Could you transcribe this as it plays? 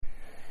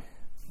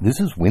This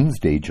is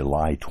Wednesday,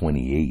 July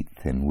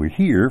 28th, and we're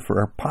here for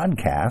our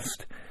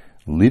podcast,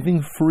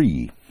 Living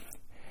Free.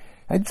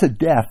 It's a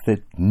death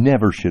that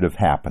never should have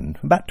happened.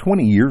 About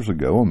 20 years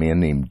ago, a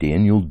man named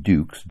Daniel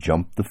Dukes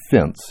jumped the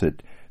fence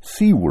at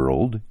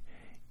SeaWorld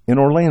in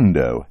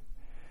Orlando.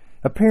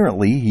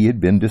 Apparently, he had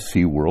been to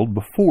SeaWorld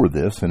before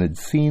this and had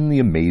seen the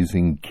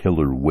amazing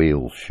killer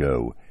whale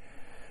show.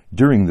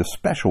 During the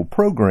special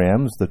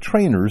programs, the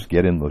trainers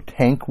get in the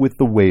tank with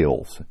the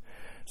whales.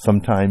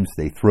 Sometimes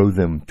they throw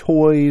them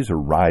toys or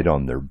ride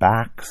on their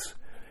backs.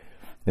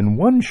 In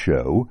one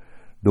show,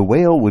 the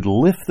whale would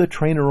lift the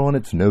trainer on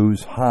its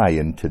nose high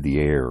into the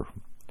air.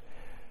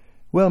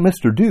 Well,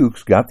 Mr.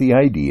 Dukes got the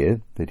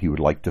idea that he would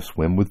like to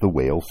swim with the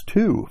whales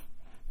too.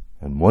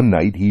 And one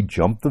night he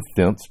jumped the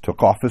fence,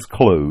 took off his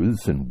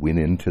clothes, and went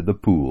into the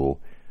pool.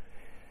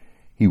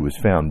 He was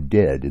found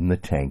dead in the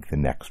tank the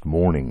next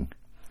morning.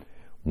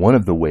 One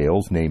of the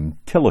whales, named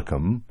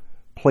Tilikum,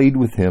 played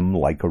with him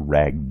like a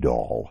rag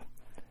doll.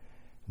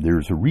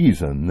 There's a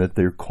reason that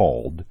they're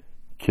called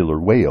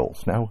killer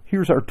whales. Now,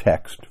 here's our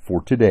text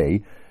for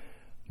today,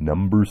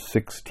 Numbers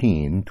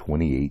 16,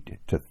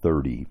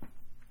 28-30.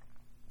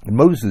 And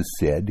Moses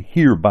said,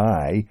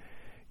 "Hereby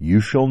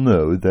you shall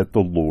know that the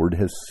Lord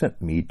has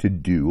sent me to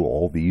do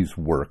all these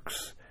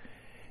works,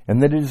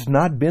 and that it has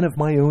not been of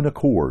my own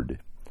accord.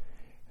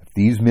 If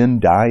these men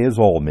die as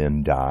all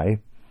men die,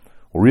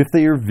 or if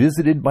they are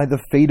visited by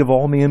the fate of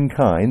all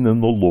mankind,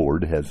 then the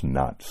Lord has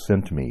not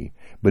sent me.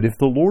 But if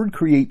the Lord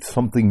creates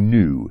something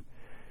new,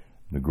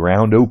 the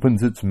ground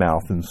opens its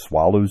mouth and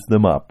swallows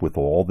them up with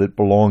all that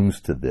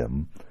belongs to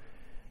them,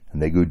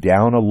 and they go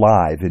down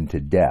alive into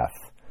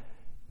death,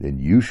 then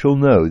you shall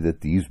know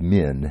that these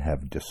men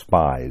have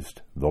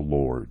despised the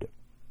Lord."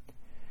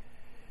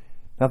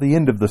 Now, the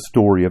end of the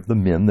story of the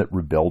men that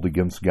rebelled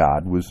against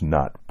God was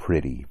not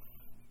pretty.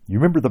 You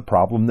remember the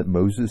problem that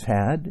Moses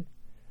had?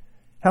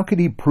 How could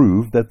he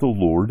prove that the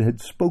Lord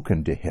had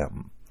spoken to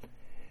him?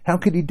 How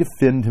could he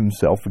defend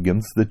himself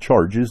against the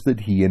charges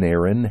that he and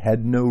Aaron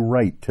had no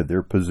right to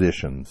their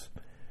positions?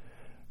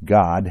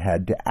 God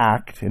had to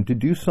act and to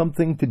do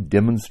something to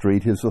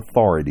demonstrate his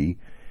authority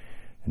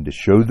and to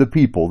show the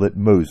people that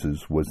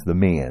Moses was the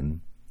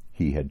man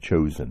he had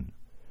chosen.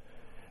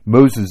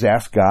 Moses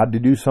asked God to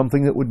do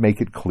something that would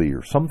make it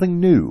clear, something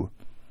new,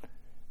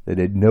 that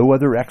had no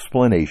other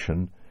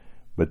explanation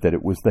but that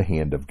it was the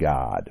hand of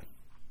God.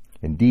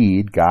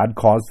 Indeed, God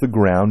caused the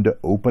ground to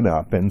open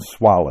up and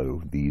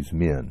swallow these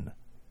men.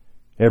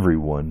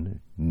 Everyone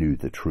knew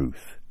the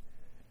truth.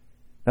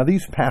 Now,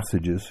 these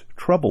passages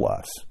trouble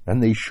us,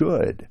 and they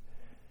should.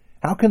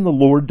 How can the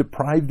Lord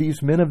deprive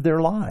these men of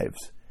their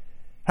lives?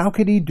 How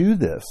could he do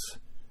this?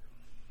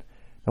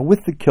 Now,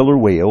 with the killer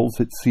whales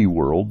at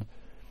SeaWorld,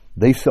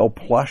 they sell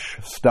plush,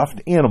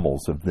 stuffed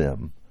animals of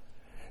them.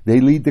 They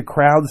lead the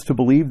crowds to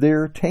believe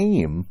they're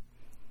tame.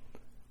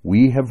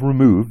 We have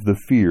removed the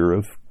fear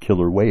of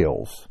killer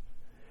whales.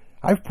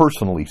 I've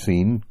personally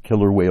seen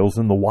killer whales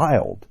in the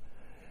wild.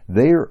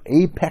 They are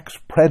apex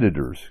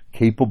predators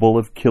capable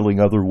of killing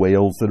other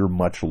whales that are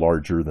much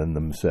larger than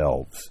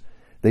themselves.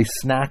 They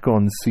snack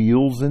on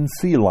seals and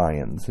sea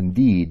lions.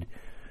 Indeed,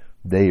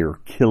 they are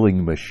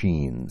killing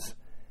machines.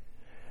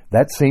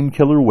 That same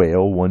killer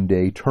whale one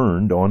day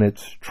turned on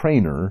its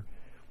trainer,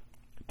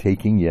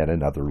 taking yet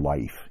another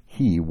life.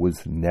 He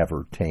was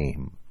never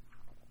tame.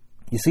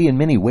 You see, in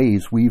many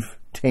ways, we've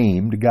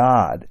tamed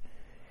God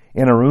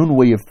and our own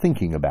way of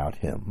thinking about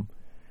him.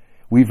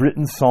 We've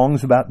written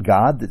songs about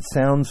God that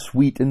sound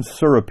sweet and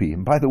syrupy.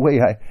 And by the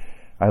way,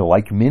 I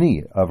like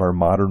many of our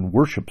modern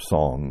worship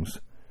songs,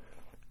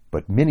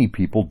 but many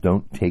people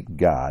don't take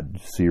God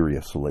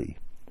seriously.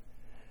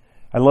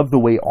 I love the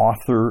way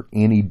author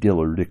Annie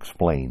Dillard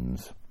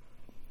explains.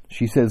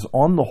 She says,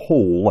 "On the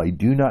whole, I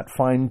do not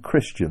find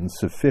Christians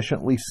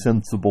sufficiently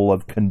sensible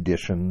of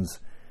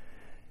conditions.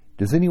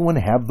 Does anyone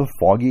have the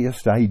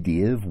foggiest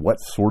idea of what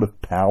sort of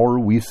power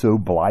we so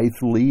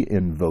blithely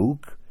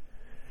invoke?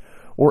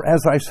 Or,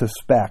 as I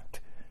suspect,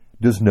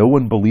 does no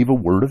one believe a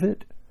word of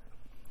it?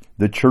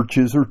 The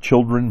churches are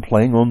children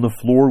playing on the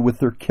floor with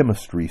their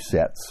chemistry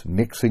sets,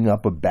 mixing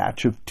up a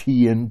batch of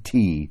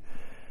TNT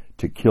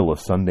to kill a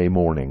Sunday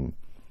morning.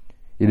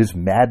 It is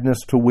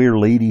madness to wear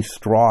ladies'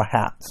 straw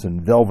hats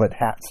and velvet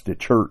hats to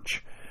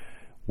church.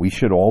 We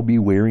should all be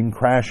wearing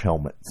crash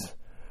helmets.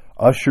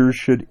 Ushers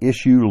should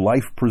issue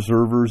life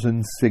preservers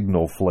and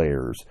signal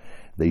flares.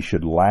 They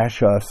should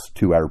lash us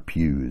to our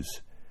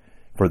pews.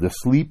 For the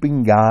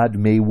sleeping God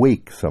may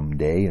wake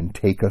someday and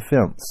take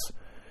offense,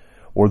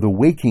 or the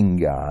waking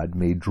God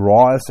may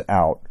draw us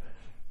out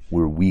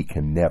where we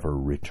can never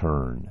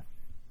return."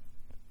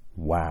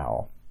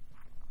 Wow.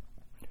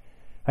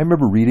 I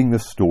remember reading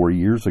this story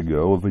years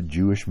ago of a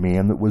Jewish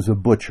man that was a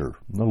butcher.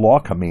 The law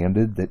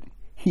commanded that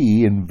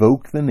he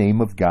invoke the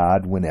name of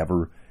God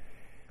whenever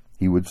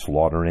he would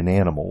slaughter an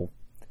animal.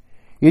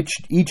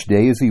 Each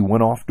day as he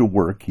went off to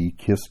work, he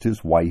kissed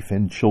his wife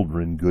and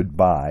children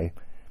goodbye,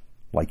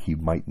 like he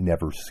might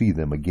never see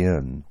them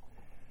again.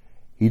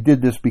 He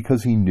did this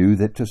because he knew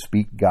that to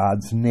speak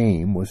God's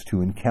name was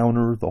to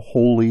encounter the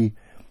holy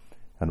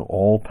an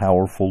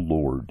all-powerful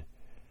Lord.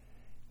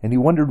 And he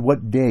wondered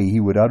what day he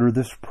would utter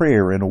this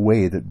prayer in a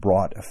way that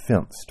brought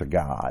offense to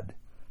God.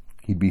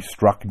 He'd be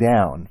struck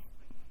down.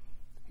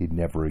 He'd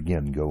never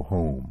again go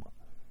home.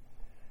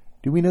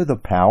 Do we know the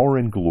power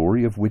and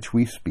glory of which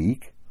we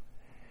speak?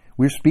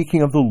 We're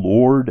speaking of the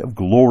Lord of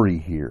glory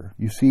here.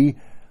 You see,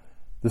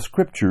 the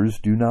Scriptures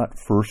do not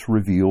first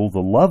reveal the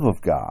love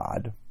of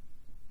God,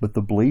 but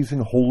the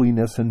blazing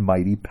holiness and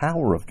mighty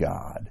power of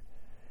God.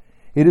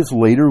 It is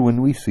later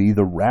when we see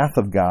the wrath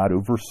of God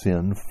over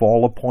sin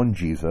fall upon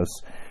Jesus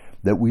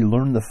that we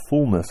learn the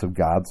fullness of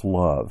God's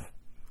love.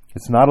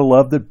 It's not a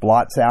love that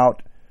blots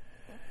out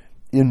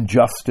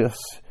injustice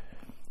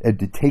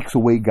and it takes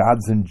away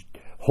God's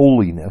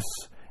holiness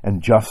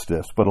and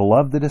justice, but a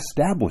love that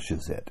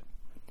establishes it.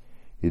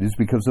 It is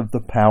because of the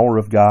power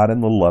of God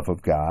and the love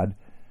of God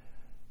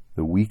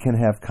that we can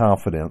have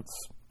confidence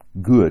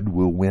good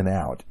will win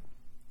out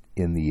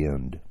in the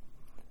end.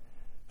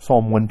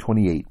 Psalm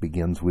 128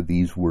 begins with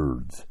these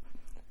words,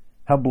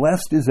 "How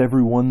blessed is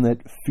everyone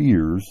that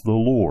fears the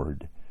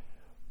Lord,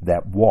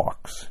 that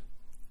walks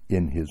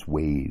in his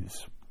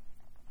ways."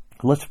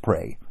 Let's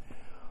pray.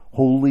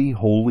 Holy,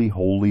 holy,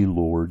 holy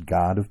Lord,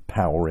 God of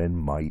power and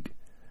might,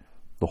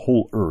 the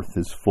whole earth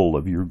is full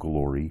of your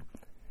glory.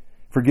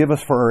 Forgive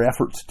us for our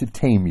efforts to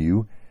tame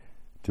you,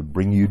 to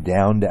bring you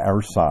down to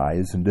our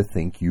size, and to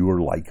think you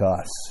are like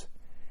us.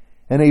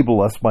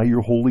 Enable us by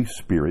your Holy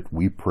Spirit,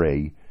 we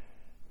pray,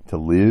 to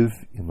live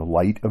in the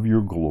light of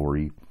your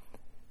glory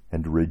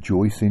and to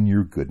rejoice in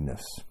your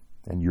goodness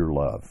and your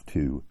love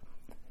too.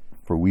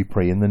 For we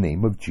pray in the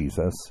name of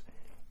Jesus.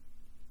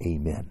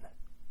 Amen.